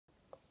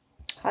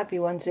Hi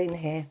everyone, Zine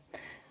here.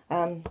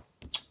 I'm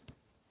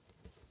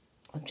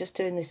just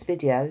doing this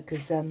video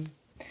because I'm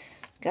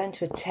going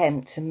to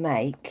attempt to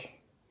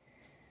make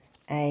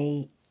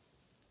a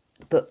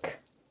book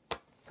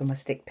for my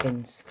stick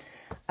pins.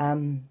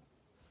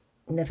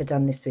 Never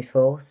done this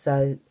before,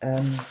 so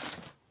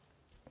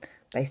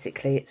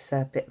basically it's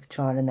a bit of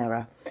trial and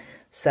error.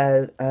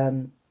 So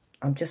I'm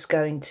just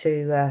going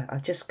to,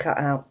 I've just cut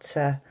out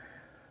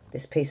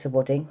this piece of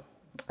wadding.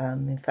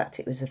 In fact,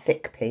 it was a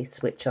thick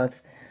piece which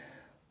I've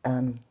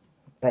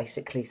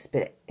basically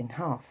split in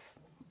half,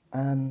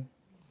 and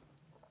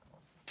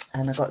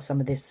I got some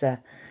of this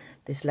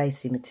this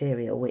lacy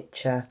material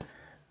which I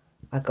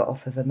got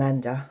off of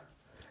Amanda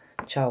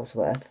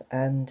Charlesworth,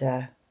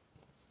 and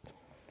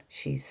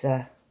she's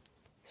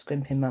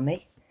scrimping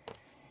mummy,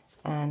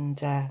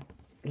 and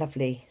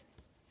lovely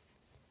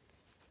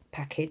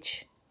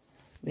package,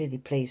 really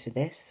pleased with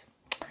this.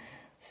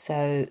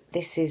 So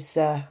this is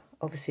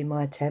obviously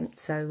my attempt,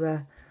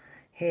 so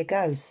here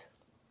goes.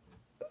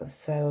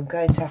 So I'm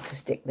going to have to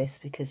stick this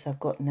because I've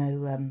got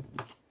no,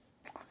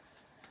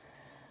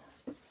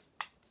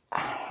 I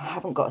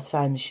haven't got a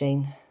sewing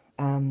machine.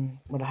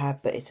 Well, I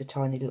have, but it's a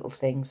tiny little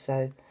thing,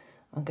 so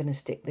I'm going to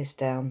stick this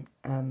down,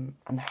 and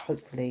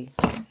hopefully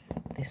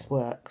this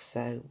works,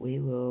 so we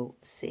will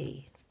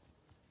see.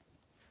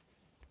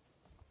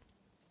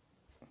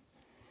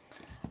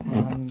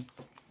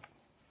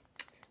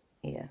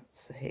 Yeah,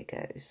 so here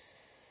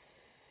goes.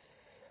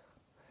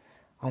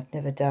 I've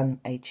never done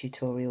a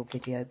tutorial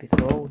video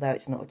before, although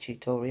it's not a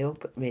tutorial,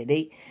 but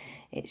really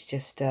it's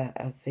just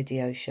a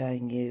video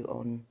showing you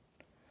on,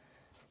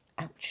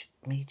 ouch,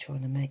 me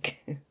trying to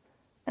make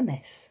a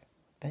mess,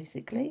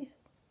 basically.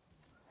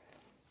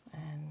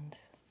 And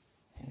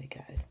here we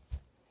go.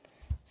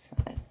 So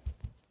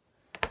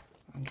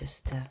I'm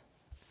just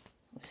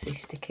obviously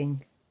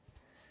sticking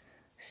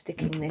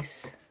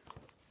this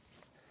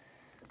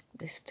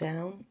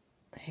down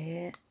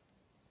here.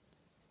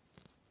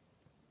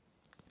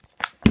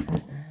 I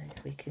don't know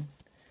if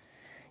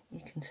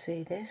you can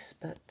see this,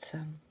 but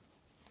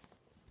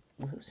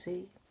we'll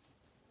see.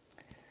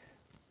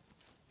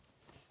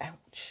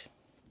 Ouch.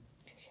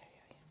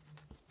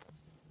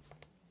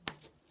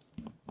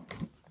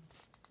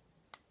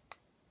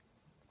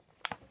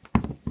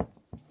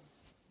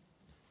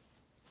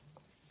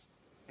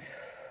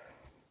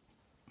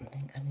 I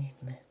think I need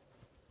my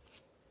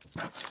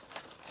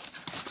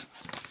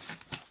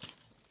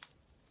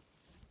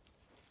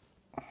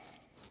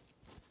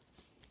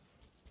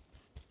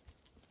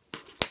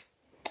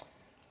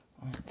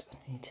right,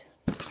 I need to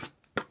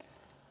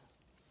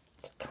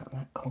cut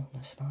that corner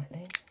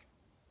slightly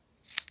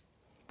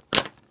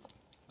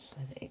so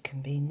that it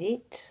can be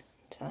neat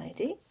and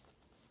tidy.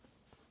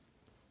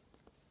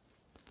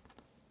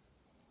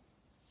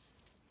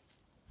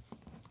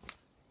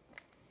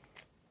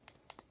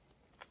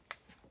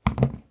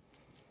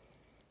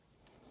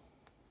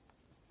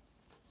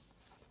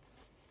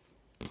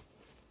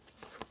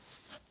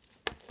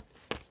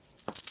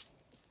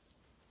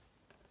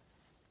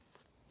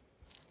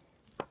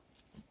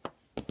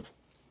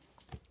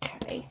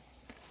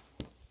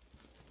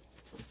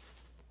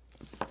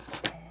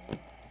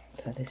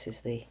 So this is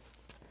the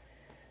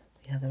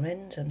other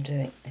end I'm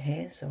doing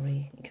here.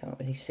 Sorry, you can't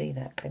really see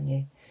that, can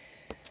you?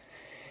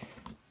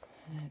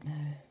 I don't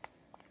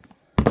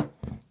know.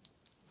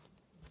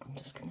 I'm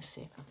just going to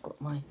see if I've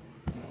got one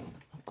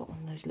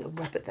of those little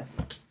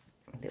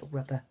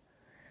rubber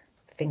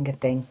finger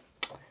thing.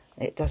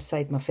 It does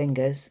save my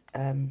fingers,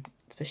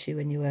 especially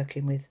when you're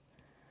working with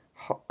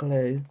hot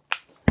glue,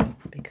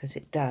 because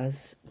it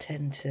does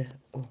tend to,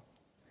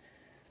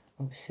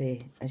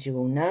 obviously, as you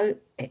all know,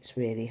 it's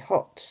really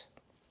hot.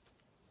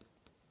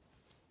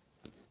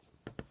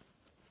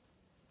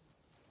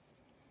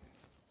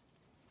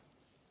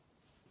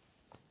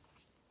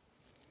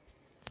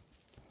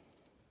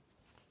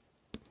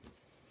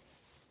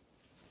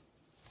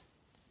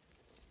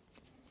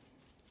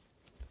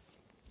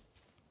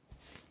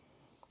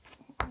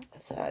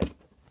 So,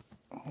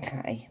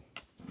 okay,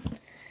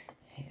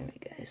 here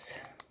it goes.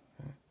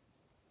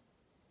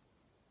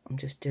 I'm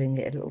just doing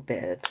it a little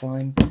bit at a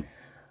time.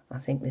 I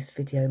think this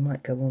video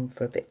might go on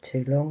for a bit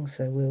too long,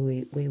 so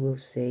we will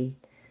see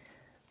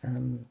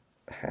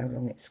how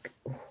long it's going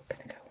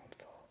to go on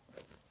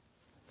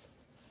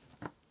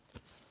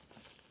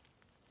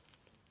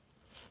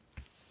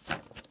for.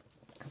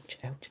 Ouch,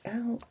 ouch,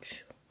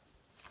 ouch.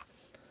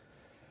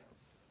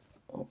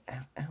 Oh,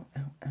 ow, ow,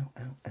 ow, ow,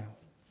 ow, ow.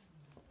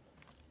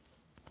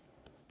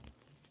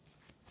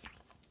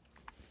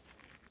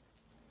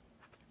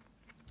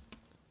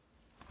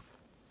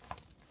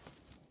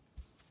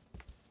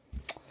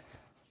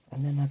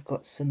 And then I've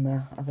got some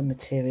other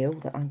material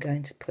that I'm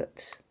going to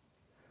put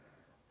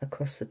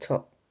across the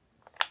top,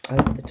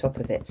 over the top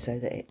of it, so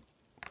that it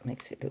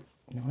makes it look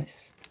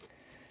nice.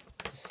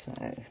 So,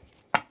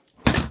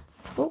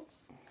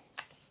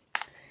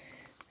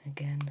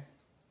 again,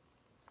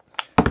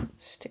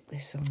 stick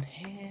this on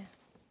here.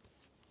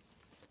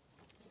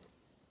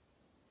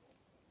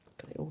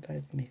 Got it all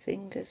over my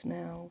fingers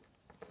now.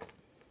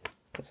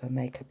 because I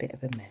make a bit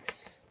of a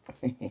mess.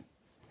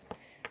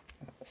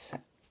 So,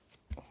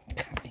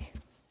 okay.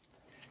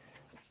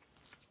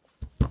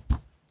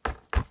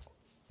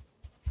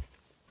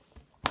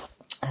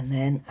 And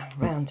then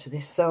round to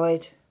this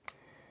side,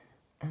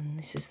 and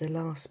this is the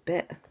last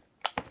bit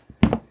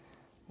that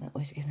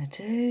we're going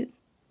to do.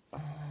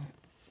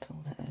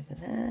 Pull that over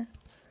there.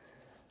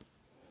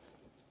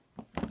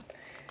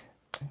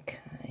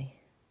 Okay.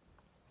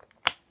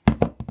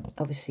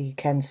 Obviously you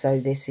can sew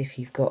this if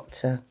you've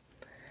got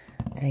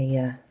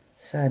a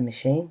sewing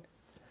machine,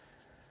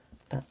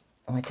 but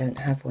I don't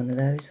have one of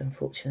those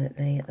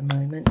unfortunately at the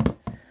moment.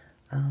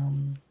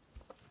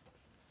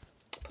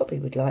 Probably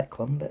would like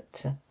one,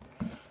 but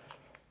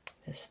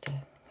just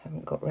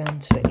haven't got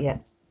round to it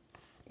yet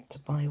to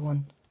buy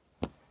one.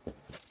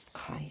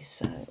 Okay,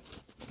 so I'm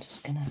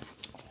just gonna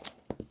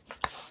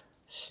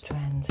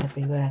strands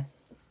everywhere.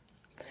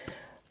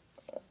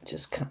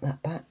 Just cut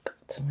that back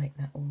to make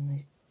that all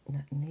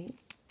neat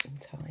and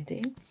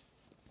tidy.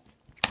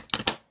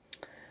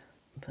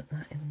 Put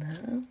that in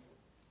there.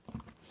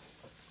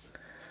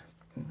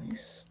 And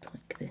this,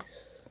 like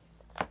this.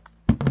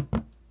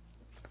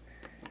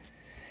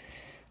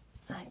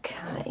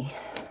 Okay,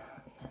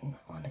 and then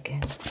that one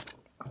again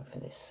over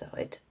this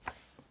side.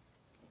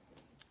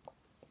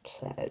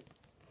 So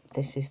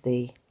this is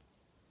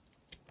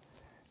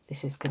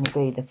going to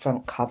be the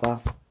front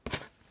cover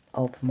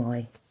of my.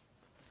 You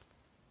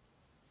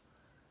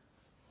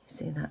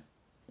see that?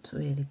 It's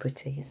really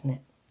pretty, isn't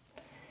it?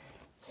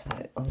 So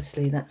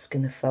obviously that's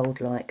going to fold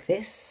like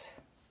this,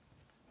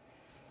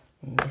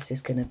 and this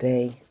is going to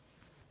be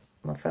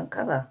my front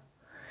cover.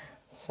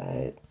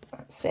 So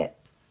that's it.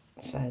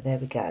 So there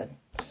we go.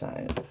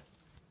 So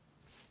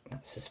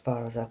that's as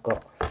far as I've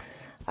got.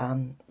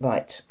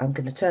 Right, I'm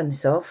going to turn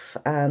this off.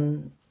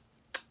 I'm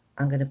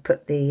going to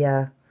put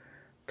the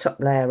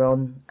top layer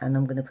on, and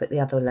I'm going to put the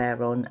other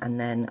layer on, and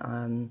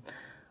then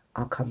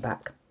I'll come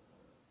back.